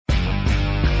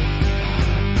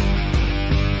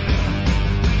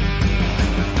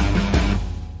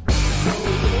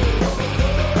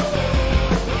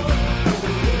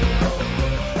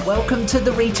Welcome to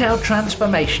the Retail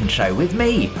Transformation Show with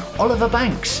me, Oliver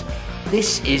Banks.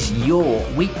 This is your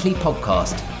weekly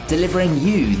podcast delivering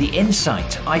you the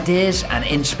insight, ideas and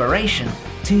inspiration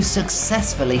to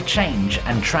successfully change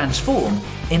and transform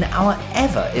in our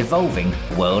ever-evolving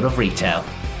world of retail.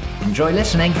 Enjoy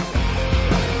listening.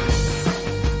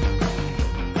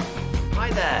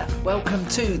 Hi there, welcome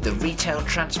to the Retail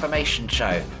Transformation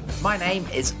Show. My name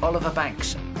is Oliver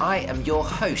Banks. I am your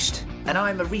host, and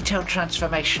I'm a retail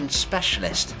transformation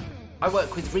specialist. I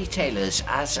work with retailers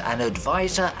as an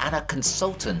advisor and a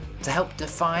consultant to help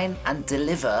define and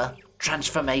deliver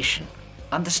transformation,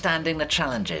 understanding the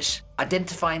challenges,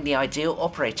 identifying the ideal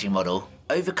operating model,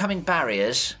 overcoming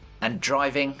barriers, and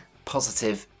driving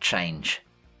positive change.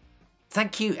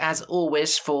 Thank you as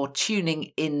always for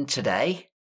tuning in today.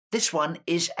 This one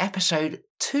is episode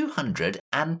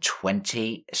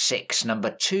 226, number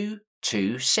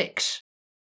 226.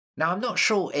 Now, I'm not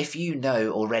sure if you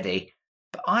know already,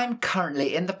 but I'm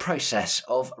currently in the process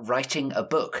of writing a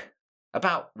book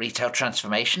about retail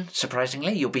transformation.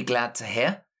 Surprisingly, you'll be glad to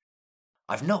hear.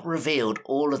 I've not revealed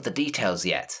all of the details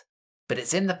yet, but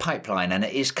it's in the pipeline and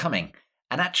it is coming.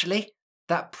 And actually,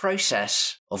 that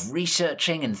process of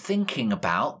researching and thinking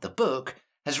about the book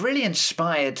has really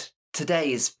inspired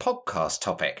today's podcast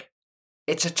topic.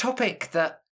 It's a topic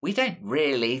that we don't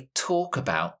really talk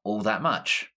about all that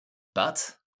much,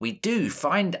 but we do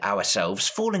find ourselves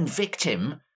falling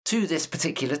victim to this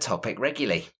particular topic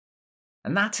regularly.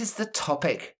 And that is the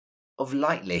topic of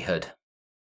likelihood.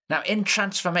 Now, in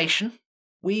transformation,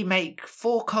 we make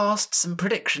forecasts and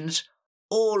predictions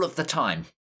all of the time.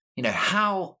 You know,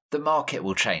 how the market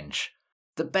will change,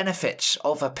 the benefits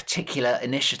of a particular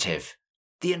initiative,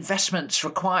 the investments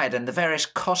required and the various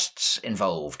costs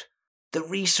involved, the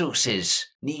resources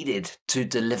needed to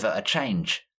deliver a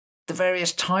change, the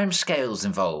various timescales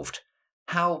involved,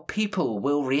 how people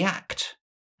will react,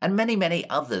 and many, many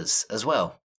others as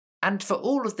well. And for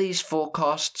all of these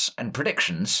forecasts and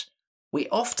predictions, we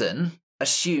often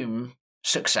assume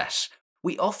success.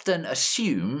 We often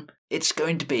assume it's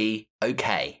going to be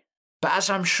okay. But as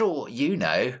I'm sure you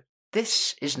know,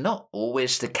 this is not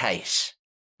always the case.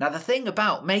 Now, the thing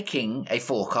about making a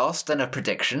forecast and a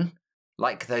prediction,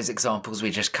 like those examples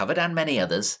we just covered and many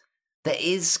others, there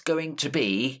is going to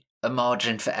be a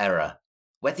margin for error.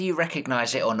 Whether you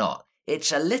recognise it or not,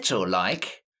 it's a little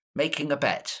like making a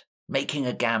bet, making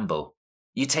a gamble.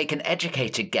 You take an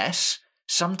educated guess,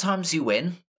 sometimes you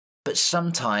win, but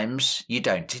sometimes you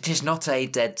don't. It is not a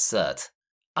dead cert.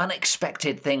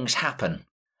 Unexpected things happen.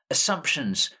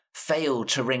 Assumptions fail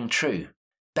to ring true.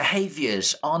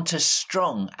 Behaviours aren't as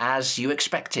strong as you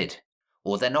expected,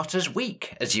 or they're not as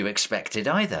weak as you expected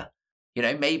either. You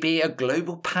know, maybe a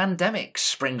global pandemic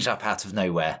springs up out of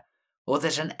nowhere, or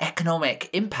there's an economic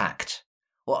impact,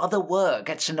 or other work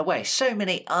gets in the way. So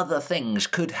many other things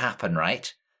could happen,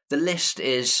 right? The list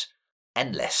is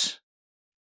endless.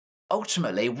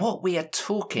 Ultimately, what we are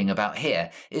talking about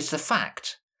here is the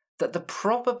fact that the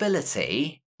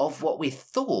probability of what we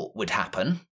thought would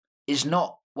happen is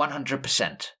not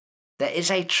 100%. There is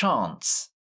a chance,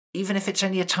 even if it's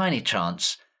only a tiny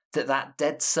chance, that that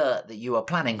dead cert that you are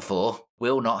planning for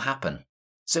will not happen.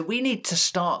 So we need to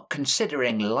start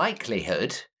considering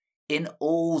likelihood in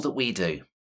all that we do.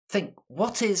 Think,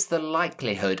 what is the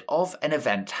likelihood of an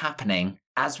event happening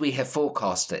as we have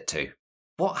forecast it to?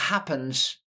 What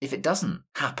happens if it doesn't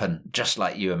happen just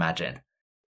like you imagine?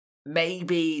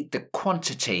 Maybe the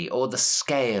quantity or the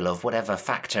scale of whatever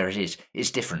factor it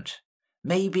is different.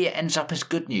 Maybe it ends up as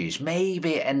good news.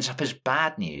 Maybe it ends up as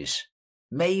bad news.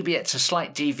 Maybe it's a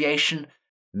slight deviation.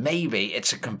 Maybe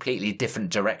it's a completely different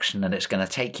direction than it's going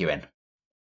to take you in.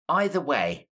 Either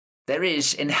way, there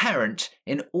is inherent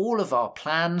in all of our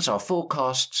plans, our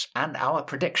forecasts, and our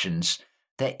predictions,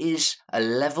 there is a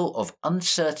level of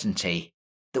uncertainty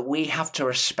that we have to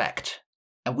respect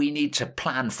and we need to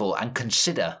plan for and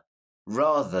consider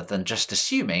rather than just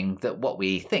assuming that what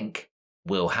we think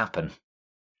will happen.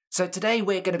 So today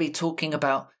we're going to be talking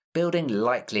about building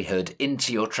likelihood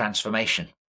into your transformation.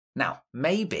 Now,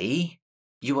 maybe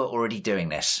you are already doing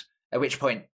this, at which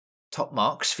point, top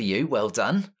marks for you, well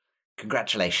done,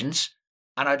 congratulations.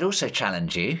 And I'd also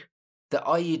challenge you that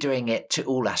are you doing it to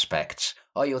all aspects?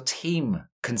 Are your team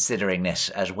considering this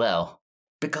as well?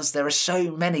 Because there are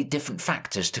so many different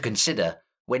factors to consider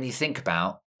when you think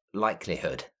about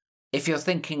likelihood. If you're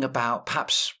thinking about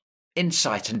perhaps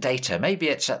insight and data, maybe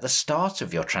it's at the start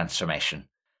of your transformation.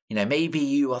 You know, maybe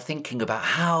you are thinking about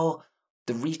how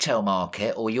the retail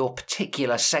market or your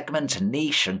particular segment and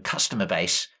niche and customer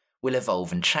base will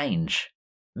evolve and change.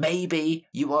 Maybe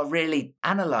you are really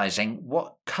analysing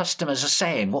what customers are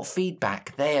saying, what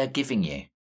feedback they are giving you.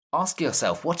 ask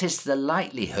yourself, what is the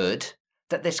likelihood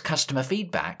that this customer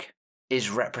feedback is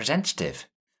representative?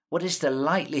 What is the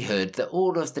likelihood that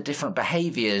all of the different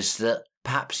behaviors that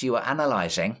perhaps you are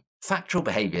analyzing, factual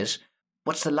behaviors,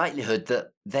 what's the likelihood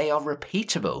that they are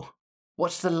repeatable?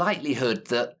 What's the likelihood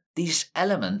that these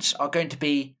elements are going to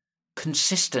be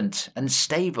consistent and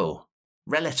stable,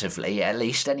 relatively at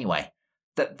least anyway,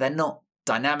 that they're not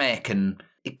dynamic and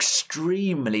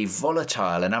extremely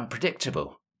volatile and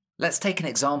unpredictable? Let's take an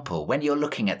example when you're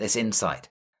looking at this insight.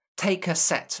 Take a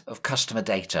set of customer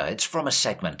data. It's from a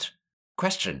segment.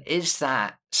 Question, is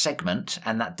that segment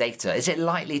and that data, is it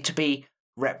likely to be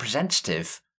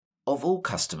representative of all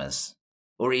customers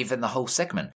or even the whole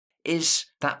segment? Is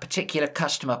that particular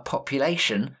customer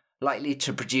population likely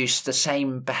to produce the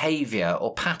same behavior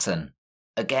or pattern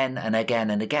again and again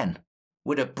and again?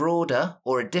 Would a broader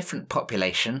or a different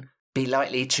population be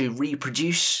likely to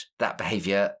reproduce that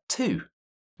behavior too?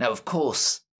 Now, of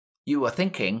course, you are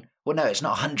thinking, well, no, it's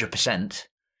not 100%.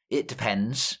 It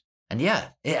depends. And yeah,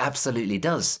 it absolutely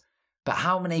does. But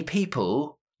how many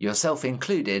people, yourself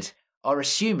included, are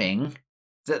assuming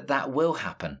that that will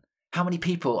happen? How many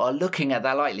people are looking at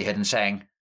that likelihood and saying,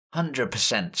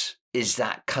 100% is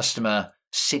that customer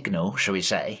signal, shall we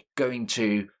say, going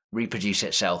to reproduce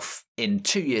itself in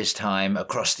 2 years' time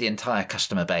across the entire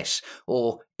customer base,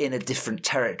 or in a different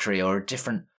territory or a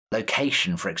different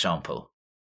location, for example?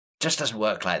 Just doesn't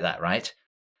work like that, right?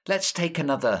 Let's take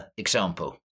another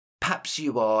example. Perhaps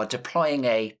you are deploying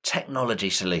a technology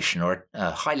solution or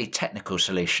a highly technical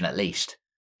solution at least.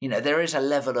 There is a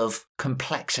level of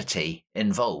complexity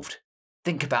involved.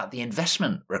 Think about the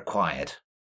investment required.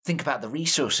 Think about the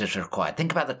resources required.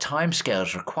 Think about the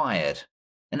timescales required.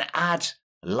 And add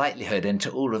likelihood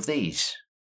into all of these.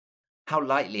 How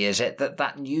likely is it that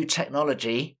that new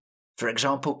technology, for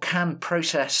example, can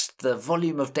process the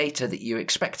volume of data that you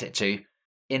expect it to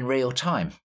in real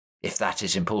time? If that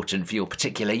is important for your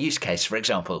particular use case, for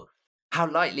example, how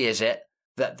likely is it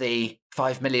that the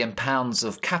 £5 million of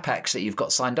CapEx that you've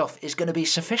got signed off is going to be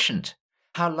sufficient?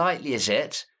 How likely is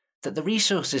it that the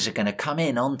resources are going to come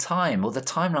in on time or the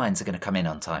timelines are going to come in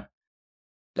on time?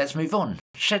 Let's move on.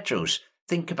 Schedules.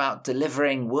 Think about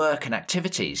delivering work and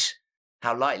activities.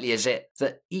 How likely is it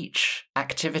that each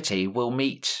activity will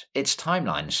meet its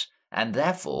timelines? And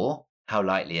therefore, how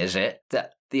likely is it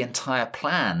that the entire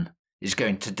plan is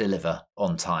going to deliver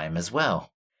on time as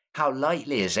well? How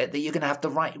likely is it that you're going to have the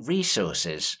right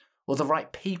resources or the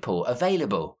right people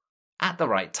available at the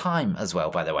right time as well,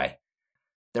 by the way?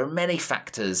 There are many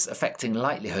factors affecting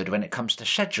likelihood when it comes to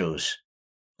schedules.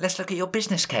 Let's look at your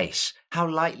business case. How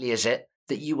likely is it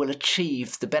that you will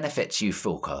achieve the benefits you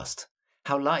forecast?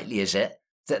 How likely is it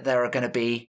that there are going to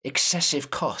be excessive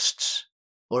costs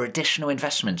or additional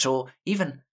investments or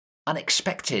even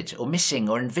unexpected or missing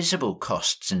or invisible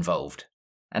costs involved?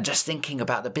 And just thinking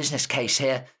about the business case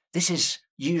here, this is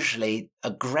usually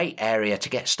a great area to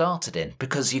get started in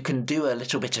because you can do a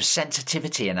little bit of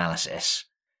sensitivity analysis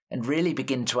and really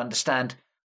begin to understand,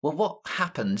 well, what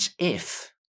happens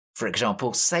if, for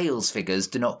example, sales figures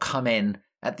do not come in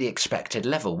at the expected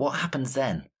level? What happens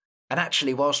then? And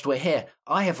actually, whilst we're here,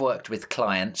 I have worked with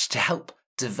clients to help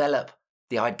develop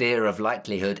the idea of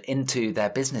likelihood into their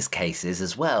business cases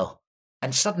as well.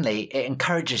 And suddenly it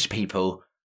encourages people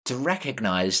to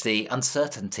recognize the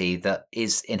uncertainty that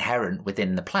is inherent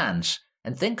within the plans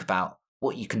and think about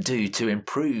what you can do to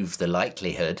improve the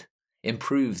likelihood,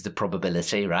 improve the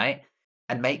probability, right?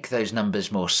 And make those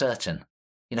numbers more certain.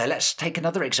 Let's take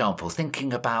another example,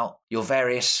 thinking about your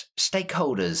various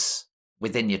stakeholders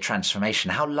within your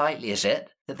transformation. How likely is it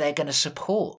that they're going to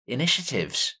support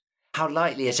initiatives? How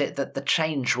likely is it that the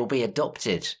change will be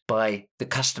adopted by the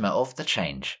customer of the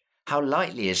change? How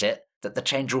likely is it that the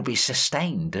change will be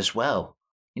sustained as well?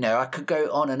 I could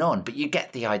go on and on, but you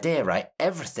get the idea, right?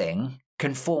 Everything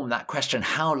can form that question,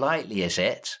 how likely is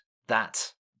it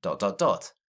that ...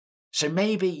 So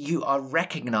maybe you are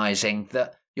recognizing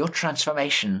that your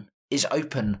transformation is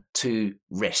open to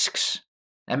risks.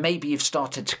 And maybe you've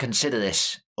started to consider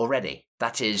this already.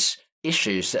 That is,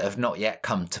 issues that have not yet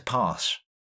come to pass.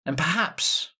 And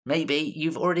perhaps, maybe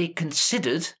you've already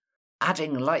considered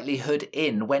adding likelihood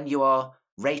in when you are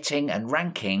rating and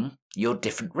ranking your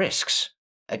different risks.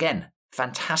 Again,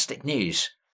 fantastic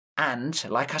news. And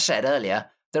like I said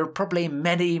earlier, there are probably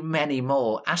many, many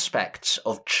more aspects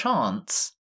of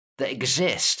chance that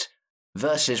exist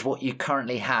versus what you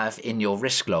currently have in your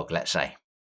risk log, let's say.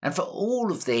 And for all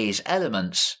of these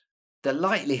elements, the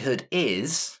likelihood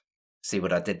is, see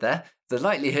what I did there? The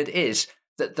likelihood is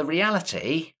that the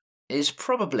reality is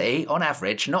probably, on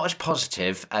average, not as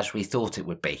positive as we thought it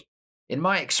would be. In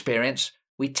my experience,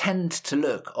 we tend to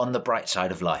look on the bright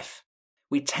side of life.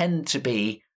 We tend to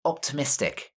be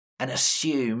optimistic and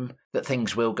assume that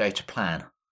things will go to plan.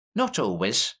 Not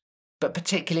always, but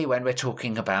particularly when we're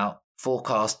talking about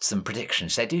forecasts and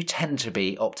predictions, they do tend to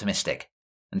be optimistic.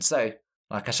 And so,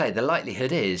 like I say, the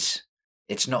likelihood is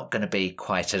it's not going to be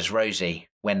quite as rosy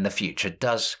when the future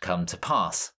does come to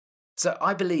pass. So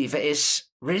I believe it is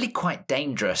really quite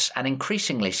dangerous, and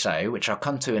increasingly so, which I'll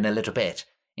come to in a little bit,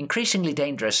 increasingly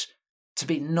dangerous to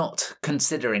be not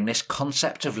considering this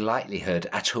concept of likelihood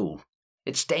at all.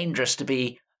 It's dangerous to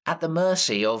be at the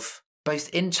mercy of both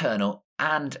internal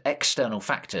and external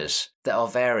factors that are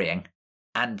varying,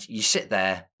 and you sit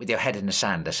there with your head in the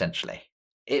sand, essentially.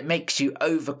 It makes you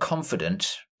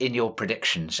overconfident in your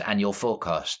predictions and your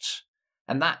forecasts,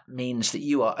 and that means that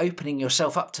you are opening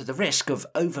yourself up to the risk of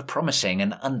overpromising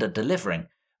and under-delivering,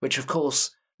 which of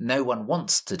course no one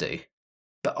wants to do.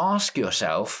 But ask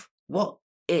yourself, what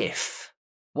if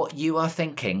what you are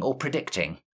thinking or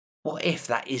predicting, what if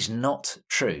that is not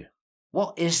true?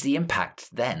 What is the impact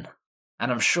then?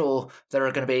 And I'm sure there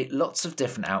are going to be lots of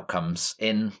different outcomes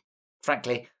in,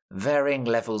 frankly, varying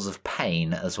levels of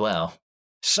pain as well.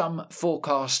 Some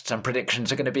forecasts and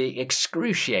predictions are going to be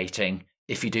excruciating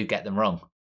if you do get them wrong.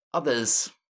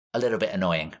 Others, a little bit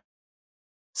annoying.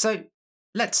 So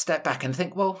let's step back and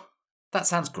think, well, that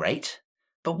sounds great,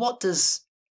 but what does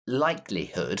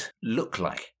likelihood look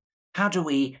like? How do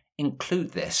we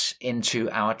include this into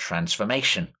our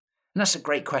transformation? And that's a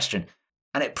great question.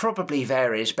 And it probably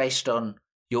varies based on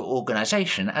your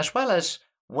organisation as well as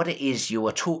what it is you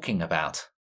are talking about.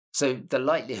 So the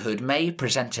likelihood may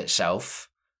present itself,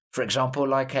 for example,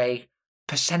 like a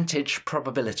percentage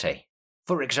probability.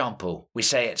 For example, we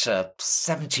say it's a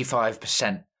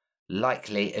 75%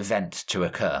 likely event to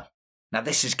occur. Now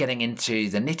this is getting into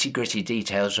the nitty-gritty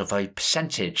details of a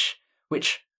percentage,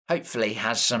 which hopefully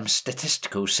has some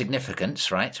statistical significance,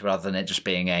 right? Rather than it just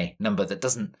being a number that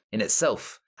doesn't in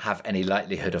itself have any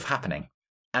likelihood of happening.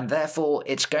 And therefore,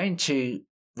 it's going to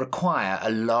require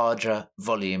a larger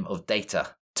volume of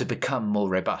data to become more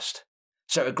robust.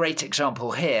 So a great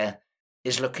example here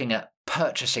is looking at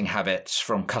purchasing habits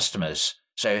from customers.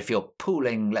 So if you're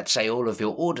pooling, let's say, all of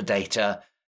your order data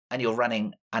and you're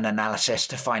running an analysis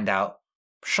to find out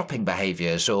shopping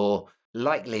behaviours or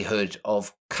likelihood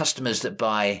of customers that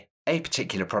buy a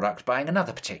particular product buying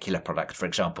another particular product, for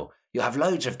example. You'll have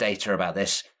loads of data about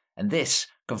this, and this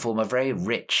can form a very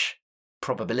rich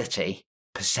probability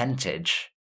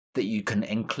percentage that you can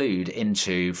include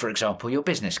into, for example, your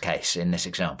business case in this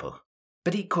example.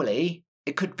 But equally,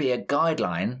 it could be a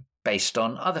guideline based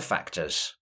on other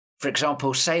factors. For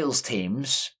example, sales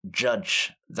teams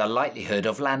judge the likelihood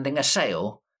of landing a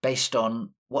sale based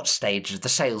on what stage of the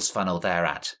sales funnel they're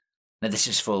at. Now, this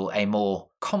is for a more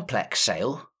complex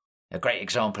sale. A great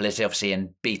example is obviously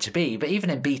in B2B, but even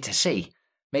in B2C,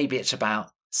 maybe it's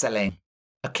about selling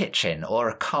a kitchen or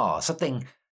a car, something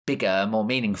bigger, more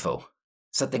meaningful,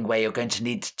 something where you're going to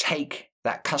need to take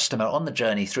that customer on the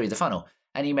journey through the funnel.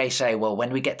 And you may say, well,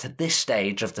 when we get to this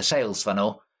stage of the sales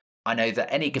funnel, I know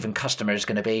that any given customer is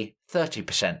going to be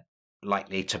 30%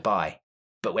 likely to buy.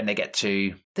 But when they get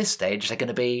to this stage, they're going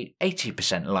to be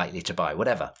 80% likely to buy,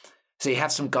 whatever. So you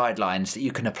have some guidelines that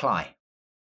you can apply.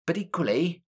 But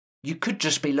equally, you could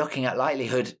just be looking at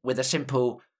likelihood with a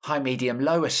simple high, medium,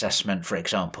 low assessment, for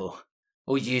example,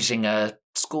 or using a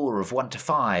score of 1 to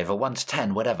 5 or 1 to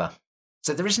 10, whatever.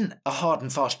 So there isn't a hard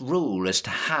and fast rule as to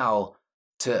how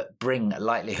to bring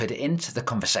likelihood into the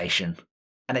conversation.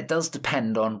 And it does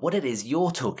depend on what it is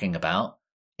you're talking about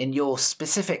in your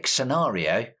specific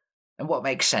scenario and what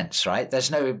makes sense, right?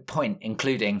 There's no point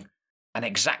including an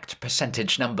exact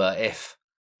percentage number if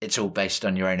it's all based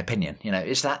on your own opinion. You know,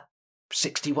 is that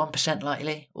 61%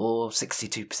 likely or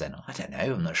 62%? I don't know,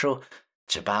 I'm not sure.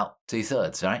 It's about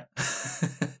 2/3, right?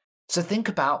 So think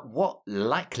about what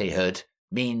likelihood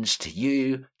means to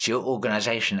you, to your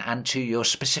organisation, and to your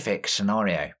specific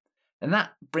scenario. And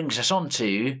that brings us on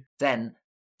to then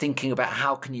thinking about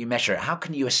how can you measure it? How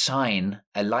can you assign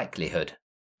a likelihood?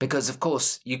 Because, of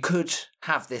course, you could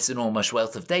have this enormous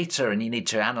wealth of data and you need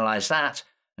to analyse that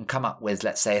and come up with,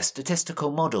 let's say, a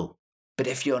statistical model. But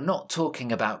if you're not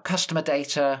talking about customer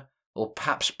data or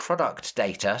perhaps product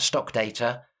data, stock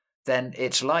data, then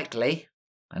it's likely,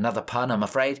 another pun I'm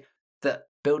afraid, that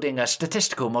building a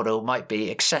statistical model might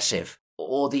be excessive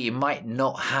or that you might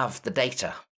not have the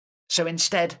data. So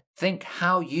instead, think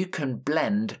how you can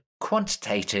blend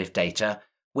quantitative data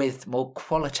with more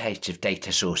qualitative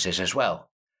data sources as well.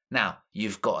 Now,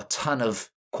 you've got a ton of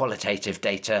qualitative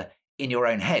data in your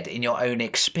own head, in your own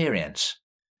experience,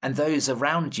 and those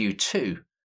around you too.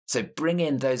 So bring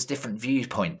in those different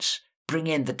viewpoints, bring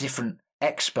in the different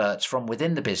experts from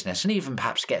within the business and even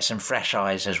perhaps get some fresh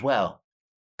eyes as well.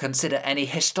 Consider any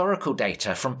historical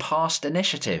data from past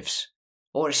initiatives,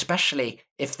 or especially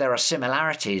if there are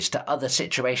similarities to other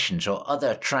situations or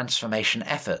other transformation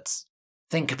efforts.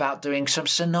 Think about doing some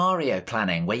scenario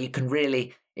planning where you can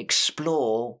really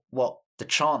explore what the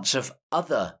chance of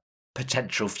other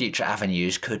potential future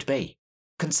avenues could be.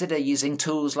 Consider using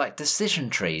tools like decision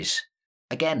trees,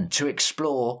 again, to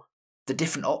explore the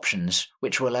different options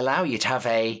which will allow you to have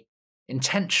a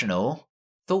intentional,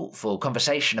 thoughtful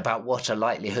conversation about what a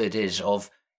likelihood is of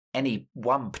any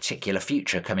one particular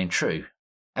future coming true.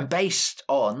 And based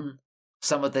on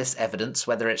some of this evidence,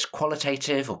 whether it's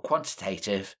qualitative or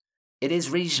quantitative, it is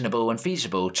reasonable and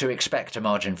feasible to expect a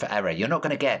margin for error. You're not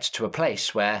going to get to a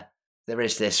place where there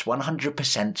is this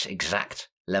 100% exact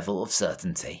level of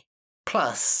certainty.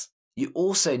 Plus, you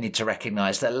also need to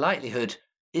recognize that likelihood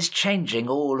is changing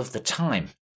all of the time.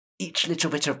 Each little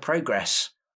bit of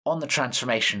progress on the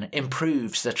transformation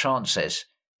improves the chances.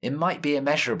 It might be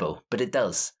immeasurable, but it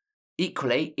does.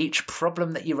 Equally, each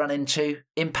problem that you run into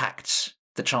impacts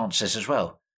the chances as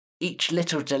well. Each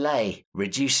little delay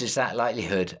reduces that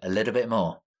likelihood a little bit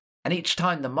more. And each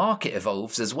time the market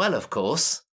evolves as well, of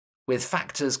course, with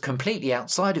factors completely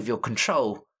outside of your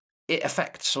control, it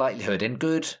affects likelihood in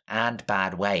good and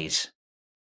bad ways.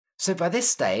 So by this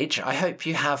stage, I hope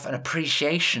you have an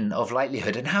appreciation of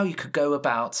likelihood and how you could go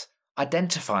about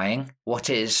identifying what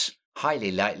is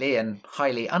highly likely and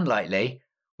highly unlikely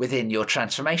within your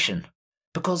transformation.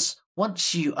 Because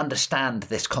once you understand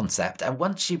this concept and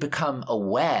once you become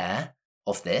aware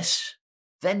of this,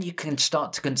 then you can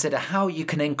start to consider how you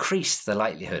can increase the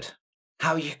likelihood,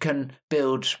 how you can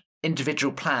build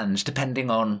individual plans depending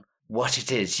on what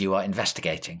it is you are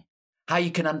investigating, how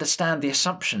you can understand the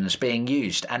assumptions being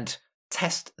used and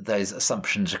test those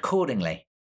assumptions accordingly.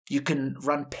 You can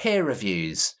run peer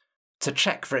reviews to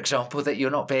check, for example, that you're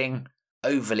not being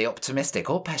overly optimistic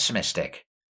or pessimistic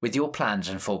with your plans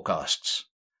and forecasts.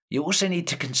 You also need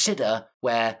to consider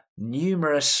where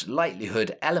numerous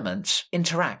likelihood elements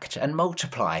interact and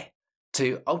multiply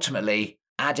to ultimately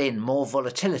add in more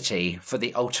volatility for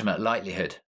the ultimate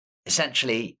likelihood.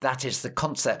 Essentially, that is the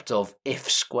concept of if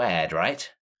squared, right?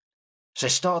 So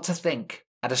start to think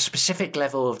at a specific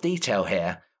level of detail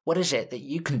here. What is it that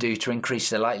you can do to increase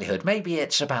the likelihood? Maybe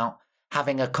it's about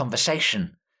having a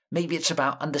conversation. Maybe it's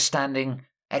about understanding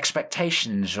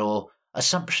expectations or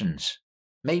assumptions.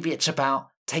 Maybe it's about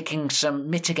taking some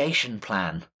mitigation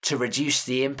plan to reduce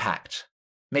the impact.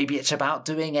 Maybe it's about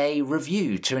doing a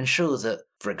review to ensure that,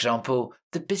 for example,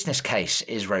 the business case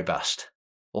is robust.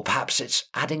 Or perhaps it's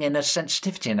adding in a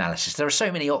sensitivity analysis. There are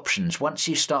so many options. Once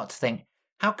you start to think,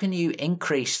 how can you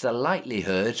increase the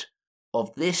likelihood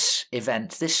of this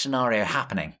event, this scenario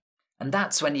happening? And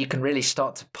that's when you can really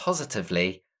start to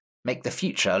positively make the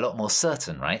future a lot more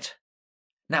certain, right?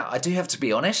 Now, I do have to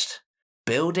be honest.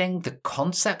 Building the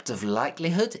concept of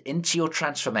likelihood into your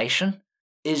transformation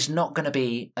is not going to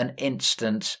be an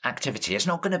instant activity. It's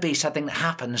not going to be something that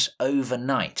happens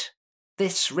overnight.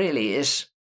 This really is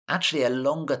actually a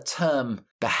longer-term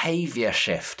behavior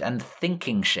shift and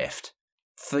thinking shift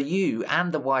for you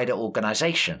and the wider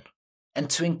organization. And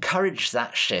to encourage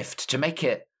that shift, to make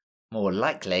it more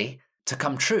likely to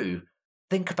come true,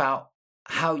 think about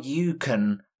how you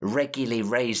can regularly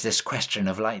raise this question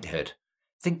of likelihood.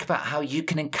 Think about how you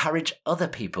can encourage other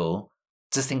people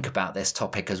to think about this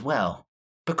topic as well.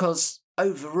 Because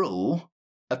overall,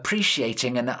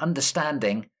 appreciating and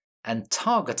understanding and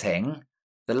targeting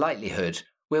the likelihood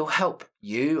will help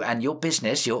you and your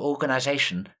business, your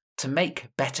organization, to make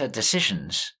better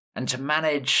decisions and to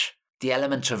manage the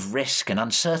element of risk and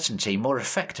uncertainty more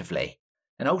effectively.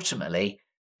 And ultimately,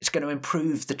 it's going to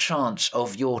improve the chance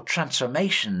of your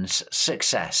transformation's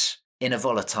success in a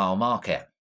volatile market.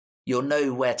 You'll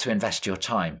know where to invest your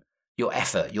time, your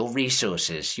effort, your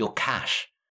resources, your cash.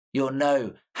 You'll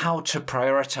know how to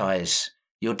prioritize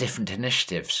your different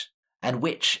initiatives and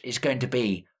which is going to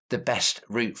be the best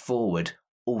route forward,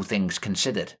 all things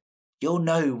considered. You'll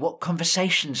know what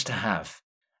conversations to have,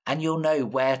 and you'll know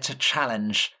where to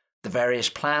challenge the various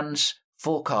plans,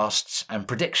 forecasts, and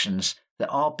predictions that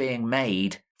are being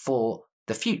made for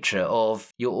the future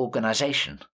of your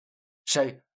organization.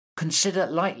 So consider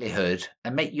likelihood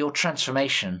and make your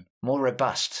transformation more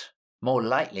robust, more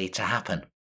likely to happen.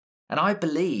 And I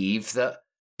believe that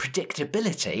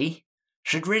predictability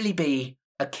should really be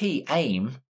a key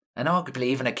aim and arguably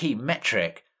even a key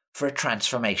metric for a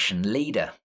transformation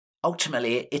leader.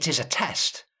 Ultimately, it is a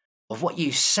test of what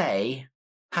you say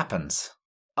happens.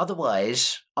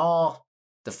 Otherwise, are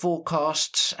the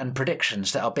forecasts and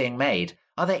predictions that are being made,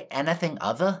 are they anything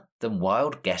other than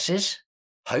wild guesses,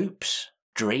 hopes,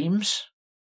 dreams?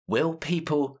 Will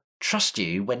people trust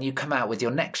you when you come out with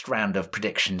your next round of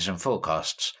predictions and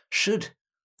forecasts? Should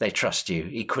they trust you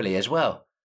equally as well?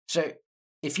 So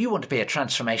if you want to be a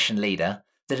transformation leader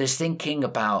that is thinking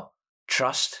about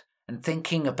trust and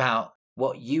thinking about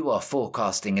what you are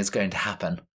forecasting is going to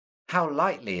happen, how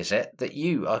likely is it that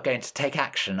you are going to take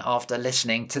action after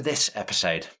listening to this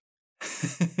episode?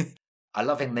 I'm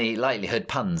loving the likelihood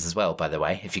puns as well, by the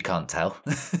way, if you can't tell.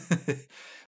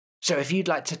 So if you'd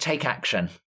like to take action,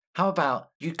 how about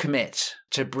you commit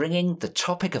to bringing the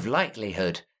topic of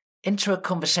likelihood into a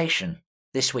conversation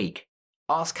this week?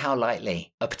 Ask how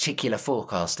likely a particular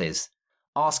forecast is.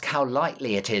 Ask how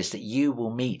likely it is that you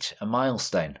will meet a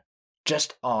milestone.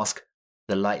 Just ask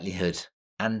the likelihood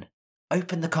and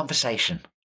open the conversation.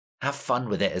 Have fun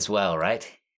with it as well,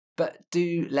 right? But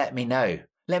do let me know.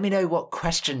 Let me know what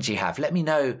questions you have. Let me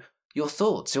know your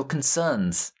thoughts, your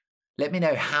concerns. Let me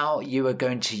know how you are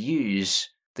going to use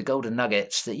the golden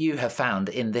nuggets that you have found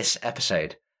in this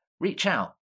episode. Reach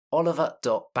out,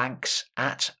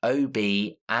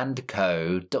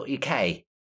 oliver.banks@obandco.uk,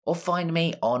 or find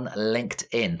me on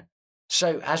LinkedIn.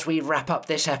 So as we wrap up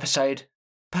this episode,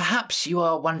 perhaps you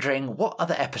are wondering what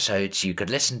other episodes you could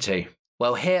listen to.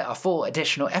 Well, here are 4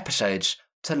 additional episodes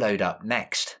to load up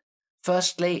next.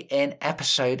 Firstly, in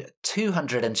episode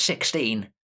 216,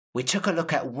 we took a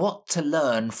look at what to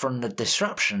learn from the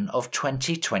disruption of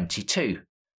 2022.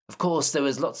 Of course, there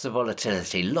was lots of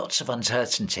volatility, lots of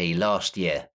uncertainty last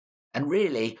year. And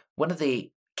really, one of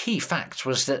the key facts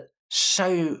was that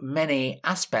so many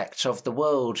aspects of the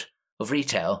world of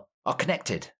retail are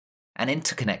connected and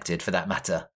interconnected for that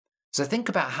matter. So think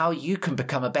about how you can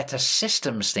become a better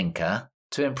systems thinker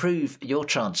to improve your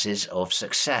chances of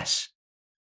success.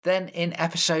 Then in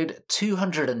episode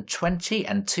 220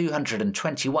 and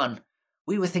 221,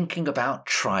 we were thinking about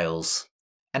trials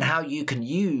and how you can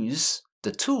use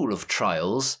the tool of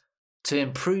trials to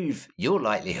improve your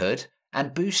likelihood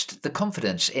and boost the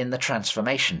confidence in the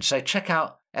transformation. So check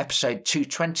out episode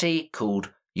 220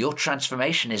 called Your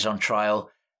Transformation is on Trial,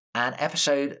 and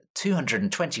episode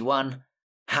 221,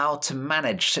 How to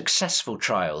Manage Successful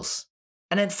Trials.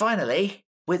 And then finally,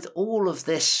 with all of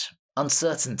this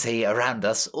uncertainty around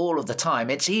us all of the time,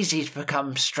 it's easy to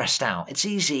become stressed out. It's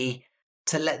easy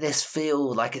to let this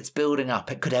feel like it's building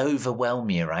up. It could overwhelm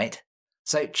you, right?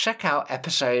 So check out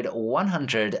episode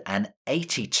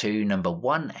 182, number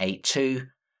 182,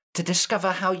 to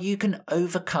discover how you can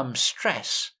overcome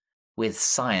stress with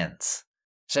science.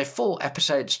 So 4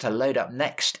 episodes to load up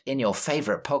next in your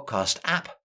favourite podcast app,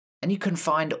 and you can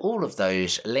find all of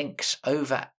those links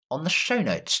over on the show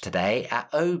notes today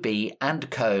at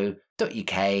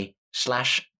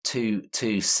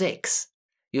obandco.uk/226.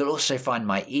 You'll also find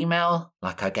my email,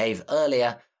 like I gave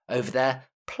earlier, over there,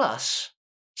 plus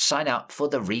sign up for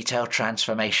the Retail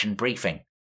Transformation Briefing.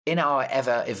 In our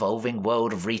ever-evolving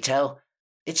world of retail,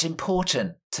 it's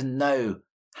important to know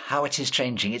how it is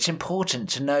changing. It's important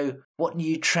to know what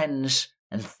new trends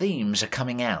and themes are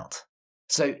coming out.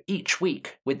 So each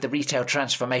week with the Retail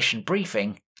Transformation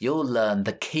Briefing, you'll learn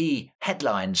the key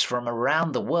headlines from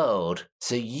around the world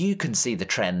so you can see the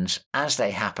trends as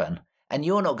they happen and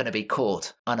you're not going to be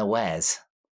caught unawares.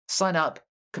 Sign up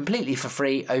completely for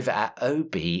free over at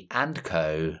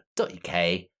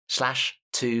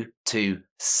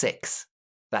obandco.uk/226.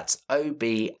 That's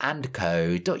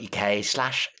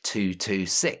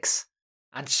obandco.uk/226.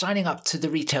 And signing up to the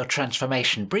Retail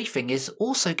Transformation Briefing is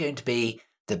also going to be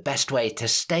the best way to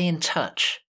stay in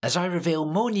touch as I reveal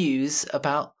more news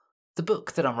about the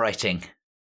book that I'm writing.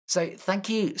 So thank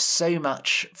you so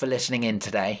much for listening in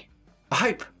today. I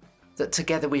hope that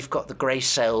together we've got the grey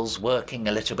cells working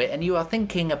a little bit and you are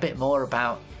thinking a bit more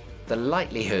about the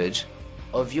likelihood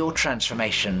of your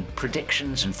transformation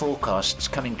predictions and forecasts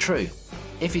coming true.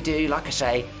 If you do, like I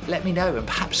say, let me know and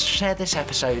perhaps share this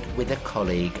episode with a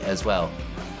colleague as well.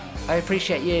 I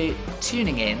appreciate you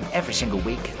tuning in every single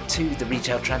week to the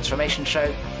Retail Transformation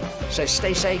Show. So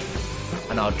stay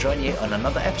safe and I'll join you on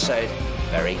another episode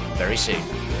very, very soon.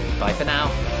 Bye for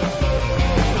now.